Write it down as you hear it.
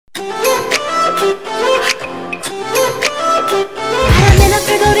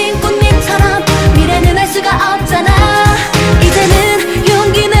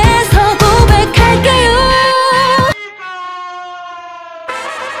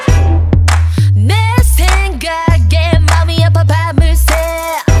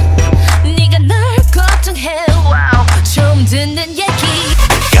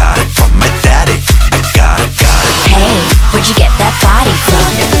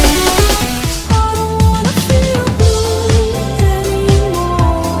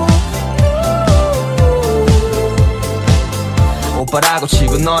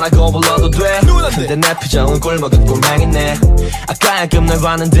근데 내 표정은 꿀먹은 꿀망이네. 아까 야금 널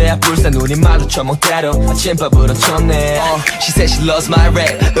봤는데 불사 눈이 마주쳐 멍 때려 아침밥으로 쳤네. She said she loves my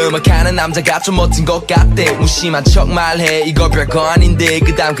rap. 음악하는 남자가 좀 멋진 것 같대. 무심한 척 말해 이거 별거 아닌데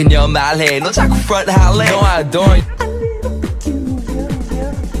그 다음 그녀 말해 너 자꾸 front 할래. No I adore you.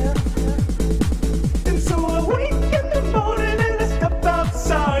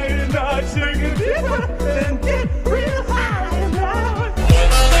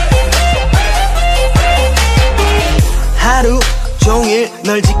 하루 종일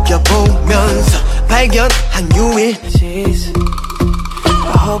널 지켜보면서 발견한 유일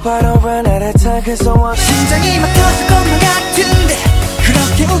I hope I don't run out of time cause I want 심장이 막 터질 것만 같은데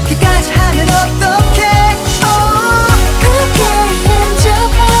그렇게 웃기까지 하면 어떡해 그렇게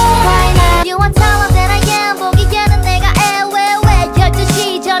해줘봐 Right now You want tell them that I am 보기에는 내가 애외외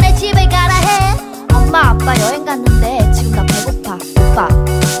 12시 전에 집에 가라 해 엄마 아빠 여행 갔는데 지금 나 배고파 오빠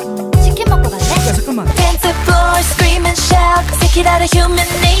치킨 먹고 갈래? 야 잠깐만 Dance the floor, scream and shout Take it out of human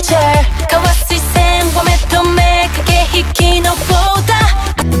nature 가와시 생 웜에 또 매크게 히키 너보다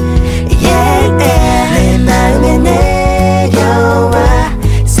Yeah, 내 마음에 내려와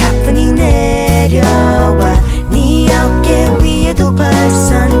사뿐히 내려와 네 어깨 위에도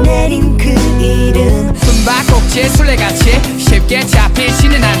벌써 내린 그 이름 숨바꼭질 술래같이 쉽게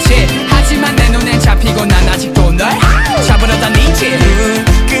잡히지는 않지 하지만 내 눈엔 잡히고 난 아직도 널 잡으려다 니지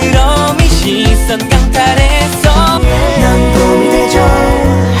부끄러움이 시선 강탈했어 넌 봄이 되죠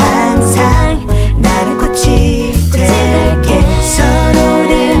항상 나는 꽃이 될게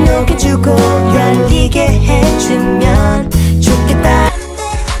서로를 녹여주고 열리게 해주면 좋겠다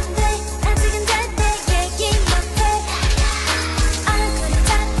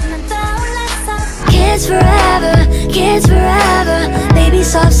Kids forever, kids forever Baby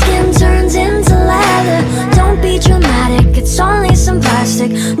soft skin turns into leather Don't be dramatic, it's only some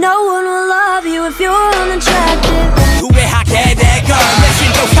plastic No one will love you if you're unattractive 후회하게 될 걸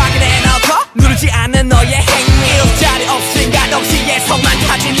내심도 확인해놓고 누르지 않는 너의 행위 자리 없으니까 동시에서만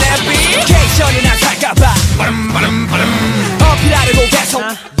타진 내비 케이션이나 살까봐 어필하려고 계속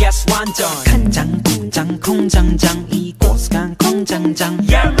Yes 완전 간장 공장 공장장 이곳 간 공장장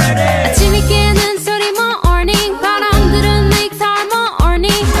Yeah ready 아침이 깨는 소리 morning 바람들은 make time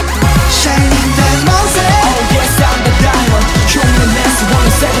morning Shining diamonds Oh yes I'm the diamond 흉내내서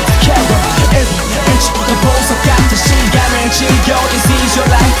wanna set it together 1인치부터 보석 같은 시간을 즐겨 This is your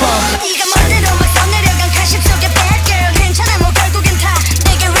life 네가 멋대로 막 떠내려간 가십 속의 bad girl 괜찮아 뭐 결국엔 다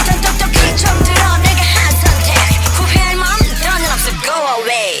내게 return 똑똑히 좀 들어 내가 한 선택 후회할 마음은 전혀 없어 go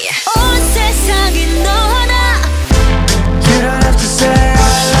away 온 세상이 너 하나 You don't have to say I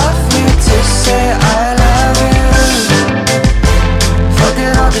love me to say I love you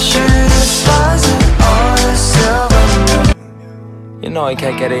Forget all the shooting stars and all the silver You know I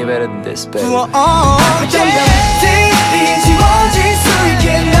can't get any better than this baby 정답들이 지워질 수 있게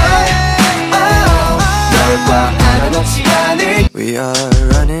널과 알아놓은 시간을 We are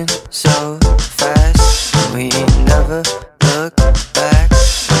running so fast We never look back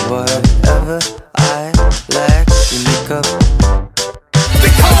Whatever I lack We make up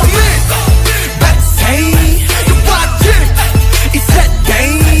They call me Let's say You watch it It's that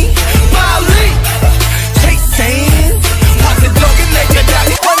day Molly Chasing 화제적인 내게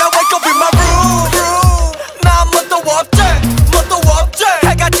다시 When I wake up in my room 난 뭣도 없지 뭣도 없지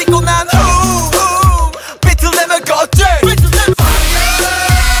해가 지고 난 후 비틀 내면 걷지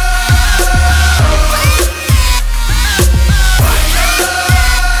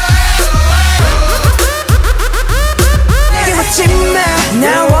내게 묻지 마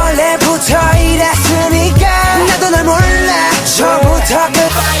난 원래부터 이랬으니까 나도 널 몰라 처음부터 끝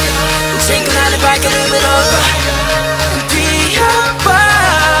지금 나는 발걸음을 뛰어봐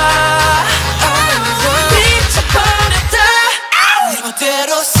미쳐버렸다 내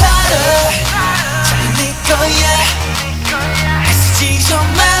멋대로 살아 잘네 거야 애쓰지 좀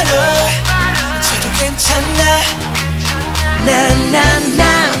말아 저도 괜찮아 난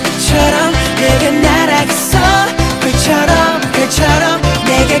나처럼 내게 날아갔어 별처럼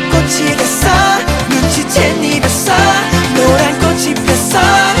내게 꽃이 됐어 눈치챈 입에서 노란 꽃이 폈어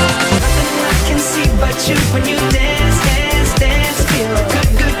Nothing I can see but you when you dance, dance, dance Feel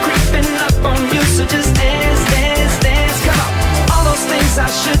good creeping up on you So just dance, dance, dance Come on All those things I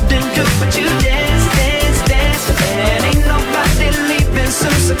shouldn't do But you dance, dance, dance And ain't nobody leaving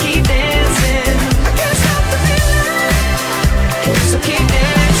soon So keep dancing I can't stop the feeling So keep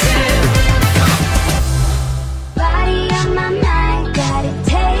dancing Body on my mind got a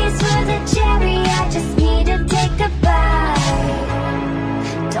taste for the cherry I just need to take a bite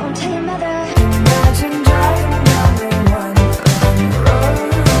Don't tell your mother Imagine driving down the one road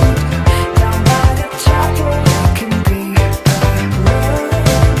Down by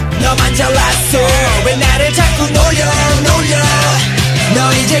날 자꾸 놀려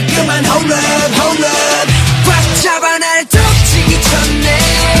너 이제 그만 hold up 꽉 잡아 날 덮치기 전에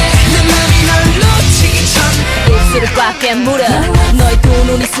내 맘이 널 놓치기 전에 입술을 꽉 깨물어 너의 두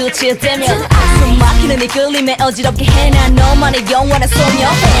눈이 스치되면 숨 막히는 이 끌림에 어지럽게 해 난 너만의 영원한 소녀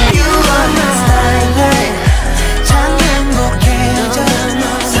You are my starlight 참 행복해져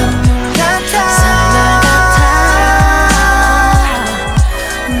선물 같아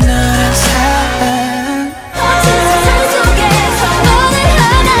너의 사랑 세상 속에서 너를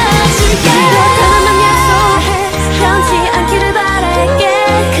하나 줄게 그렇다면 난 약속해 변치 않기를 바랄게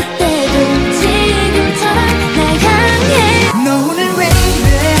그때도 지금처럼 날 향해 너 오늘 왜 이래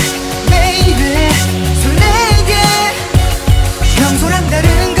baby 설레게 평소랑 다른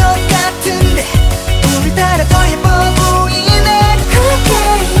것 같은데 오늘따라 더 예뻐 보이네 그렇게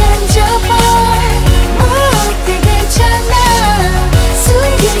앉아봐 어때 괜찮아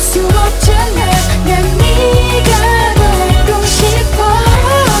숨길 수 없잖아 난 네가 알고 싶어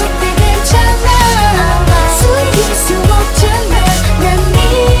어때 괜찮아 숨길 수 없잖아 난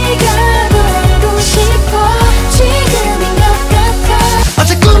네가 알고 싶어 지금인 것 같아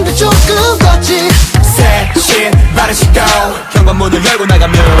어제 꿈도 조금 꿨지 새신 바른 시도 현관문을 열고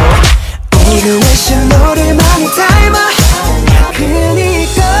나가면 이루에서 너를 많이 닮아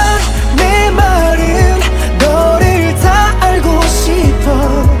그니까 내 말은 너를 다 알고 싶어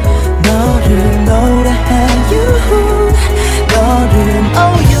너를 노래해 you 너를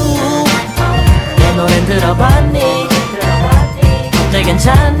oh you 내 노래 들어봤니 어때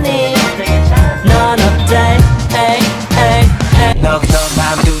괜찮니 넌 어때 너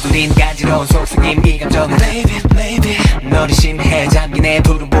마음에 두드린 간지러운 속삭임 이 감정은 Baby 너를 심해 잠긴 내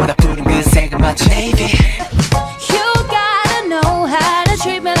푸른보다 푸른 그 색을 맞춰 Baby You gotta know how to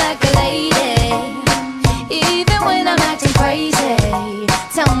treat me like a lady Even when I'm acting crazy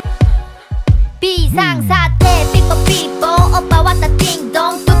비상사태 삐뽀삐뽀 오빠 왔다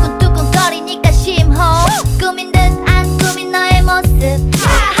띵동 뚜끈뚜끈거리니까 심호 꿈인 듯 안 꿈인 너의 모습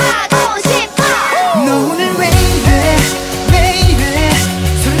하하고 싶어 너 오늘 왜 이래 baby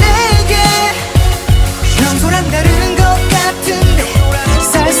설레게 평소랑 다른 것 같은데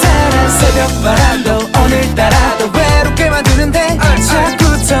쌀쌀한 새벽 바람도 오늘따라 더 외롭게 만드는데 자꾸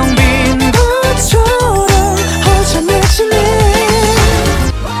텅 빈 것처럼 허전해지네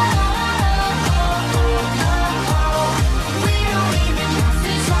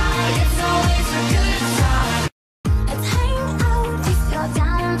Let's hang out if you're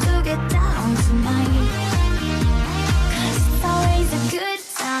down to get down tonight 'Cause it's always a good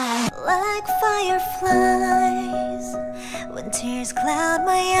time Like fireflies when tears cloud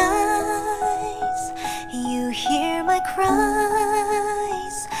my eyes you hear my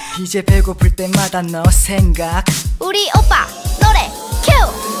cries 이제 배고플 때마다 너 생각 우리 오빠 노래 큐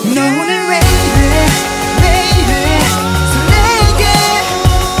너 오늘 왜 이래 baby 설레게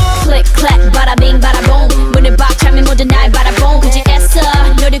클릭 클릭 바라빙 바라봉 문을 박 차면 모두 날 바라봉 굳이 애써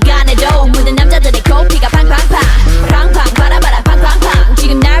노력 안 해도 모든 남자들의 코피가 팡팡팡 팡팡 바라바라 팡팡팡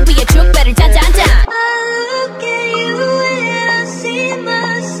지금 날 위해 축배를 짠짠짠 I look at you and I see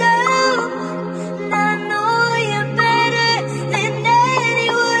myself I know you're better than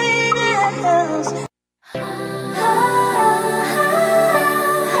anyone else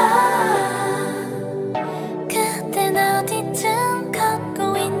그땐 어디쯤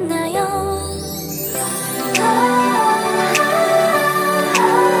걷고 있나요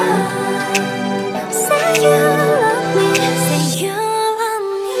Say you love me Say you love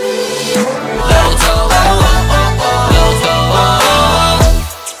me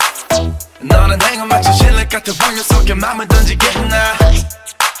너는 행운 마치 실내 같은 환경 속에 맘을 던지겠나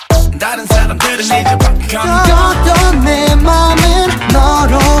다른 사람들은 이제 바꿔 떴던 내 맘은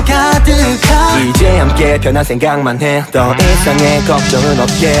너로 가득한 이제 함께 편한 생각만 해 더 이상의 걱정은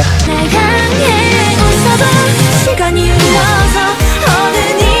없게 날 향해 웃어봐 시간이 흘러서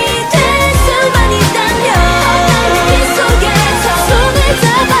어른이 될 수만 있다면 어떤 느낌 속에서 손을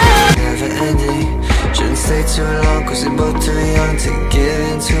잡아 Never ending Shouldn't stay too long Cause we're both too young to get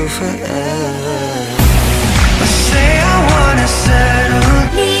into forever I say I wanna settle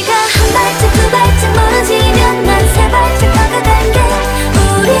네가 한 발짝 두 발짝 멀어지면 난 세 발짝 다가갈게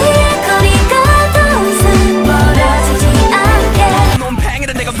우리의 거리가 더 이상 멀어지지 않게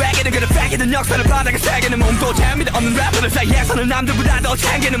몸팽이든 내가 vä기든 그래 vä기든 역사를 바닥에 새기는 몸도 재미도 없는 래퍼들 사이에서는 남들보다 더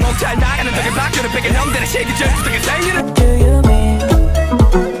챙기는 목 잘 나가는 적에 바뀌는 베개 형들의 시기 절수되게 생기는 Do you mean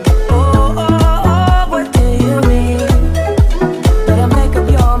Oh oh oh What do you mean Better make up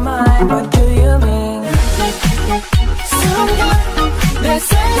your mind What do you mean 순간 내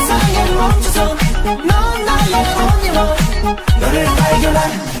세상에 멈춰서 넌 나의 only one 너를 발견한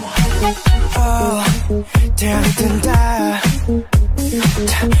태양이 뜬다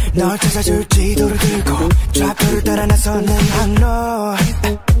널 찾아줄 지도를 들고 좌표를 따라 나서는 항로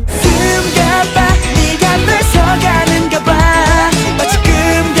꿈 같아 네가 뺏어가는가 봐 마치 꿈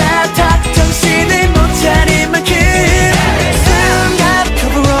같아 정신을 못 차릴 만큼 순간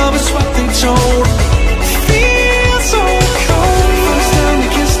cover up is what they told feel so cold first time we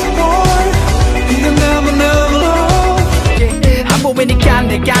kissed the wall 이건 never never alone 안 보이니까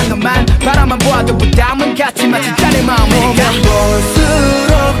내가 너만 바라만 보아도 부담은 같지만 진짜 내 마음은 내가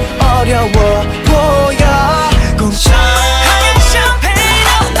볼수록 어려워 보여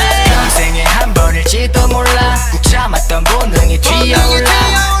평생에 한 번일지도 몰라 꾹 참았던 본능이 튀어올라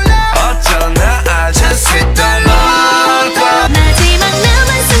어쩌나 I just hit the road 마지막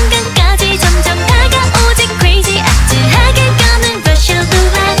남은 순간까지 점점 다가오지 crazy 아찔하게 가는 rush of the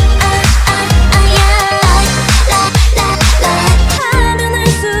light 하면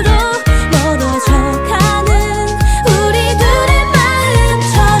할수록 멀어져 가는 우리 둘의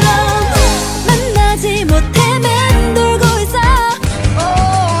마음처럼 만나지 못해 맴돌고 있어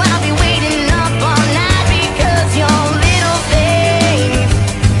Oh, I'll be waiting up all night because your little face,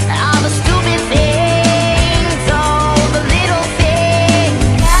 all the stupid things, all the little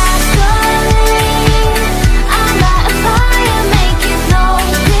things. Gasoline, I'm like a fire, make you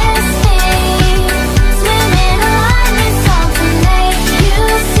notice me. Swimming around in something make you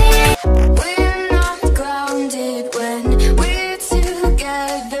see. We're not grounded when we're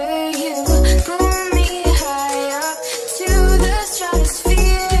together. You pull me high up to the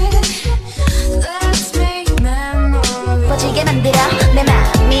stratosphere. Let's make memories. 멋지게 만들어 내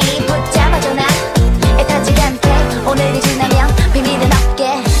맘이 붙잡아줘 나 애타지 않게 오늘이 지나면 비밀은 없게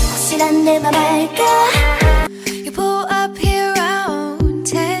확실한 내 맘 알까. You pull up here around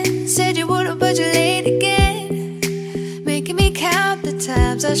 10 said you wouldn't but you're late again making me count the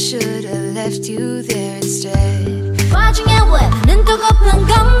times I should have left you there instead 와중에 왜 눈 뜨고 고픈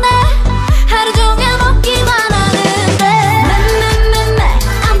건데 하루 종일 먹기만 하는데 맘맘맘맘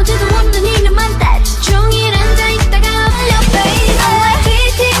아무데도 없는 이름만 따지 종일 앉아있다가 흘려 baby I'm like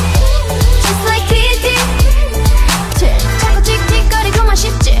TT just like TT 자꾸 틱틱거리고만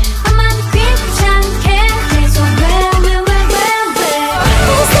싶지 나만 귀찮게 계속 왜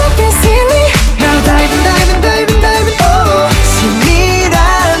It's so silly Now diving diving diving diving oh 신이란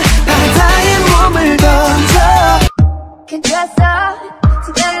바다에 몸을 던져 Can dress up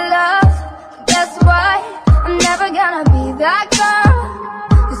to get love. Guess what? I'm never gonna be that girl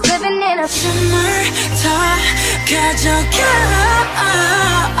who's living in a summertime 가져가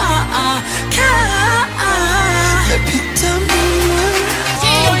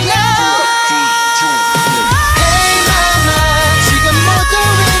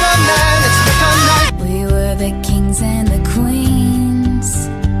Mep Dump We were the kings and the queens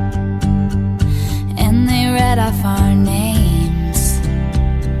and they read off our names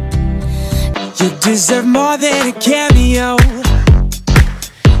You deserve more than a cameo.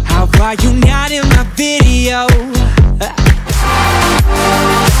 How are you not in my video?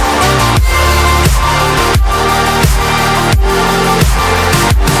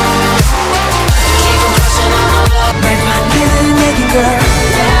 날 만드는 얘기 girl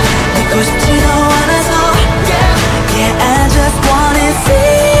믿고 싶지도 않아서 Yeah I just want it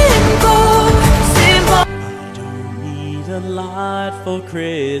simple simple Need a lot for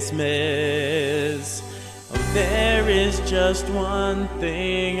Christmas. Oh, there is just one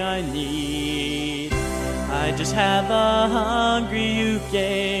thing I need. I just have a hungry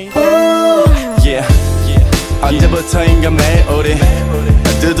Ukraine. Yeah, 언제부터인가 매일 우리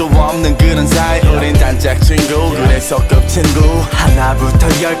뜻도 없는 그런 사이 우린 단짝 친구 그래서 급 친구 하나부터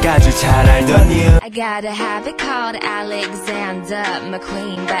열까지 잘 알던 you I got a habit called Alexander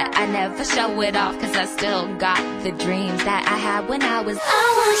McQueen, but I never show it off cause I still got the dreams that I had when I was I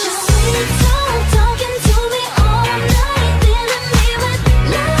want your sweet tongue talking to me all night filling me with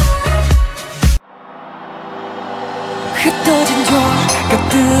love 흩어진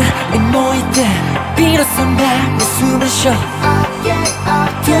조각들이 모일 때 비로소 내 숨을 쉬어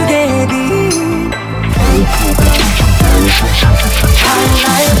두 개의 빛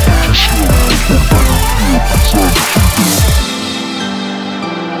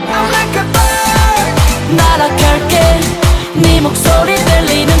I'm like a bird 날아갈게 네 목소리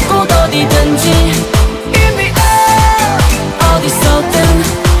들리는 곳 어디든지